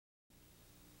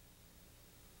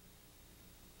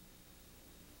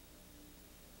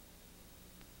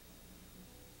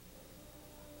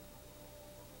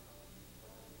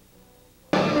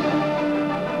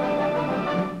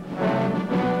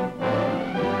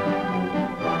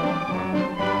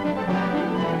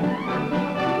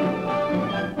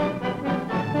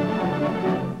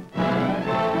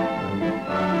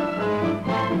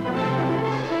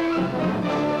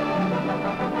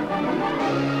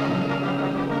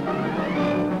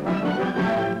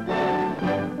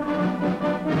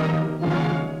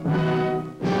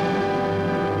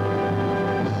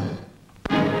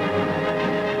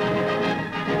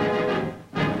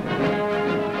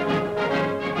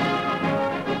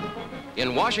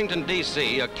In Washington,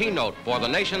 D.C., a keynote for the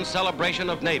nation's celebration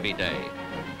of Navy Day.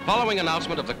 Following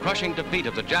announcement of the crushing defeat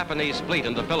of the Japanese fleet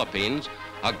in the Philippines,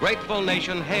 a grateful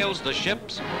nation hails the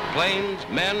ships, planes,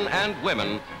 men, and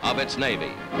women of its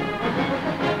Navy.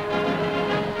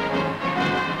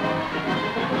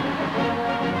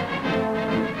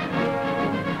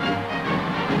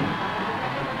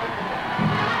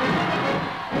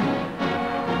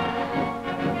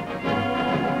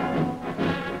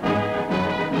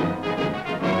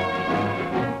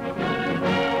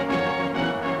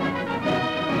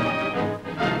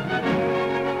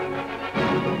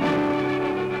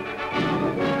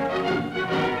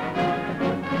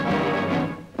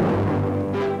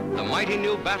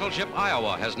 Battleship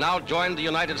Iowa has now joined the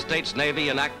United States Navy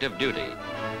in active duty.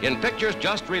 In pictures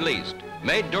just released,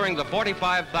 made during the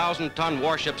 45,000-ton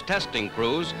warship's testing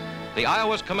cruise, the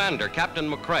Iowa's commander, Captain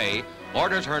McCrae,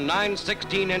 orders her 9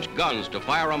 16-inch guns to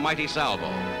fire a mighty salvo.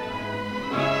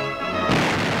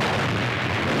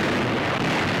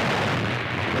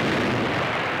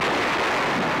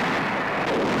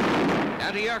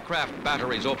 Anti-aircraft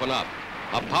batteries open up,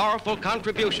 a powerful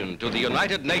contribution to the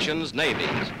United Nations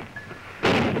navies.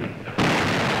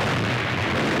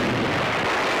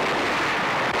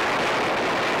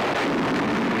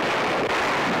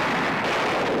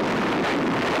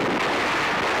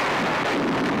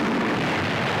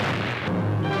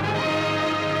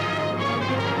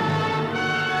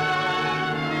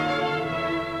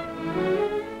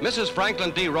 Mrs.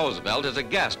 Franklin D. Roosevelt is a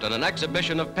guest at an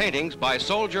exhibition of paintings by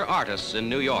soldier artists in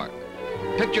New York.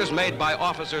 Pictures made by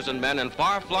officers and men in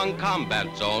far-flung combat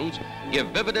zones give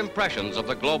vivid impressions of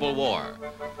the global war.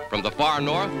 From the far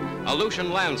north,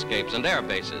 Aleutian landscapes and air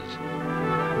bases.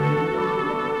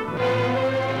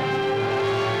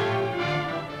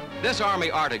 This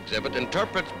Army art exhibit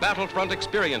interprets battlefront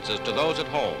experiences to those at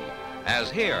home, as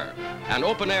here, an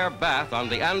open-air bath on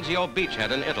the Anzio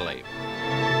beachhead in Italy.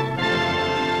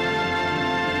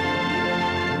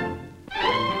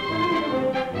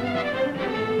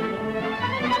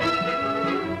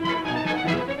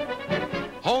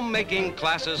 Homemaking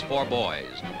classes for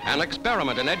boys, an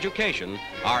experiment in education,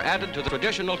 are added to the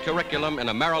traditional curriculum in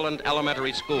a Maryland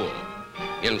elementary school.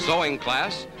 In sewing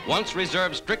class, once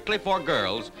reserved strictly for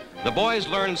girls, the boys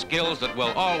learn skills that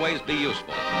will always be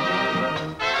useful.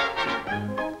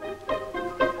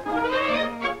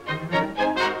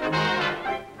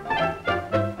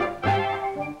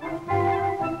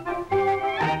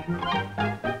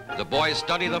 The boys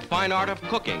study the fine art of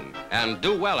cooking and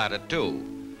do well at it too.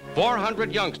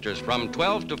 400 youngsters from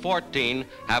 12 to 14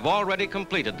 have already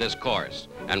completed this course,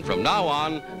 and from now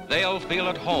on, they'll feel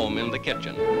at home in the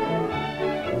kitchen.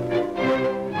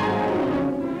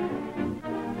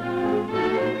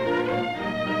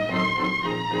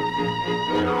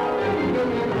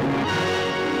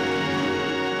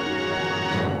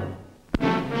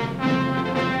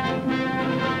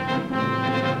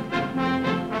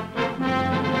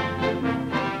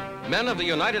 Men of the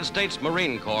United States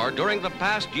Marine Corps during the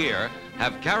past year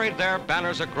have carried their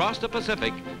banners across the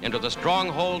Pacific into the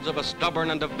strongholds of a stubborn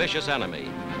and a vicious enemy.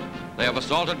 They have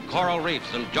assaulted coral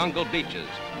reefs and jungle beaches,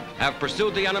 have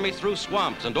pursued the enemy through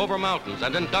swamps and over mountains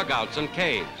and in dugouts and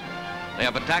caves. They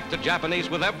have attacked the Japanese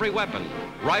with every weapon,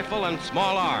 rifle and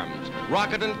small arms,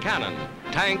 rocket and cannon,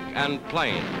 tank and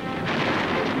plane.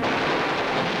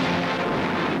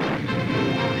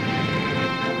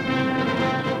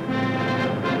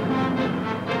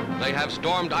 They have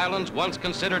stormed islands once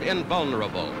considered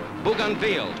invulnerable: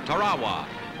 Bougainville, Tarawa,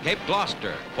 Cape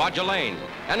Gloucester, Kwajalein,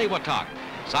 Eniwetok,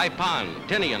 Saipan,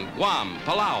 Tinian, Guam,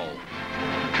 Palau.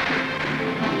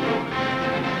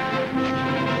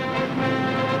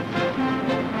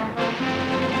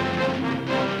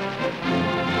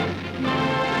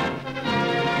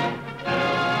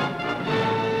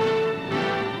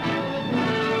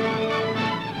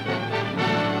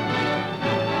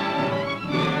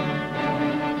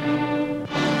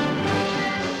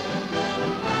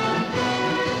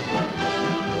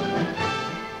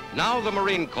 Now the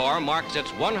Marine Corps marks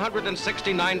its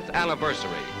 169th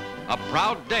anniversary, a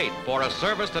proud date for a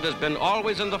service that has been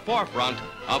always in the forefront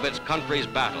of its country's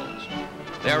battles.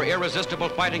 Their irresistible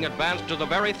fighting advance to the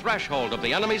very threshold of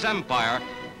the enemy's empire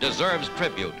deserves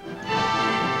tribute.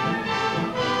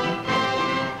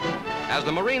 As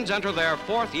the Marines enter their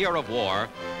 4th year of war,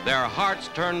 their hearts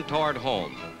turn toward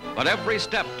home, but every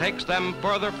step takes them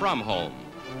further from home.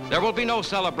 There will be no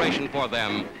celebration for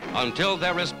them until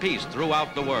there is peace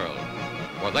throughout the world,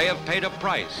 for they have paid a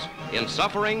price in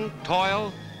suffering,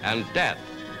 toil, and death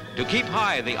to keep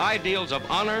high the ideals of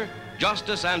honor,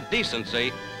 justice, and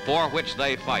decency for which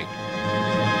they fight.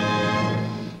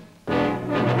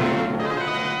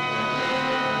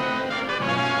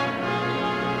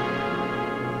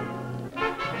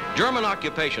 German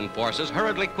occupation forces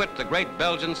hurriedly quit the great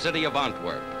Belgian city of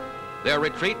Antwerp. Their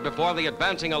retreat before the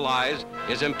advancing Allies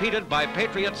is impeded by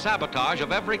Patriot sabotage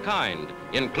of every kind,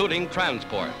 including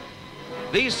transport.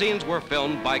 These scenes were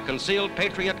filmed by concealed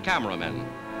Patriot cameramen.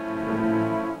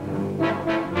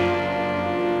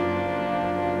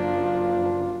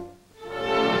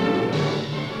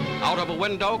 Out of a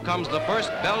window comes the first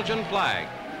Belgian flag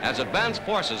as advance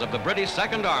forces of the British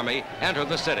Second Army enter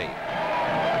the city.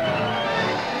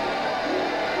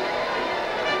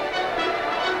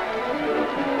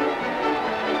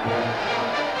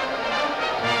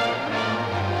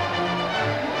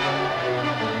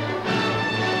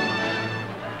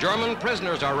 German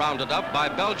prisoners are rounded up by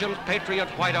Belgium's Patriot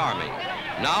White Army,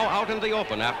 now out in the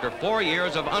open after 4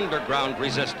 years of underground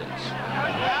resistance.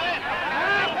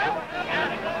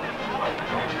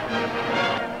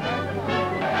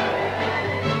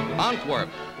 Antwerp,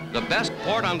 the best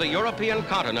port on the European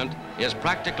continent, is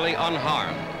practically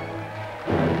unharmed.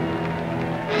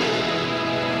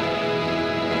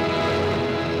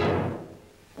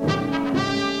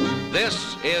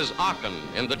 This is Aachen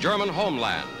in the German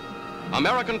homeland.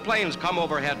 American planes come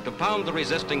overhead to pound the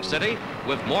resisting city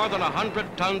with more than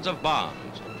 100 tons of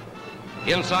bombs.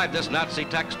 Inside this Nazi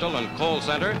textile and coal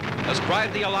center,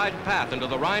 astride the Allied path into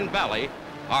the Rhine Valley,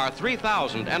 are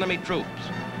 3,000 enemy troops.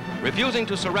 Refusing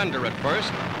to surrender at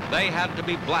first, they had to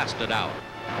be blasted out.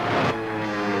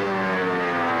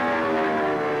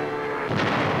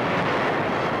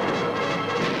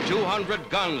 "200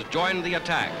 guns joined the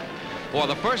attack. For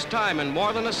the first time in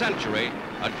more than a century,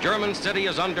 a German city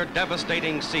is under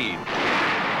devastating siege.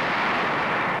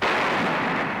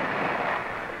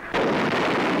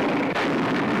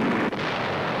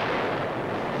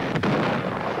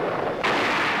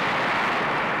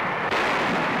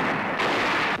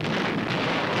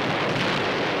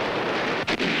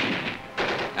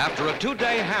 After a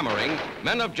 2-day hammering,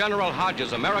 men of General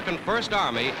Hodge's American First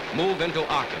Army move into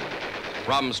Aachen.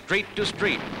 From street to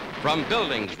street, from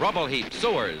buildings, rubble heaps,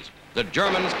 sewers, the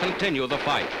Germans continue the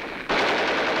fight.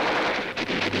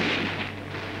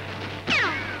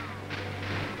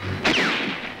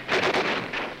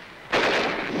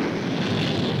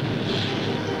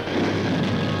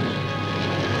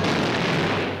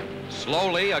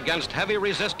 Slowly, against heavy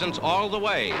resistance all the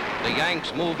way, the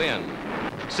Yanks move in.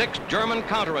 6 German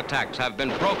counterattacks have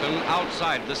been broken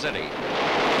outside the city.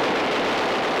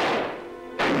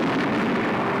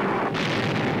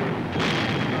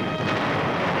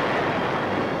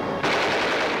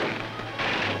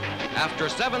 After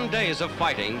 7 days of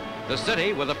fighting, the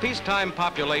city, with a peacetime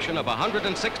population of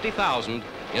 160,000,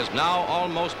 is now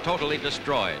almost totally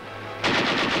destroyed.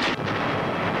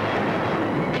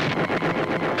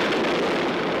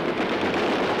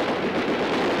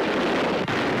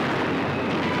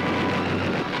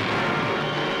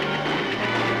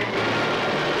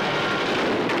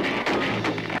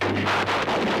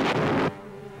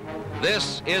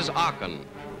 This is Aachen,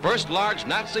 first large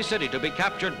Nazi city to be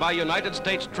captured by United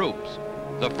States troops.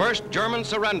 The first German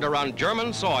surrender on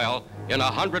German soil in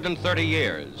 130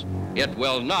 years. It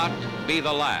will not be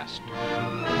the last.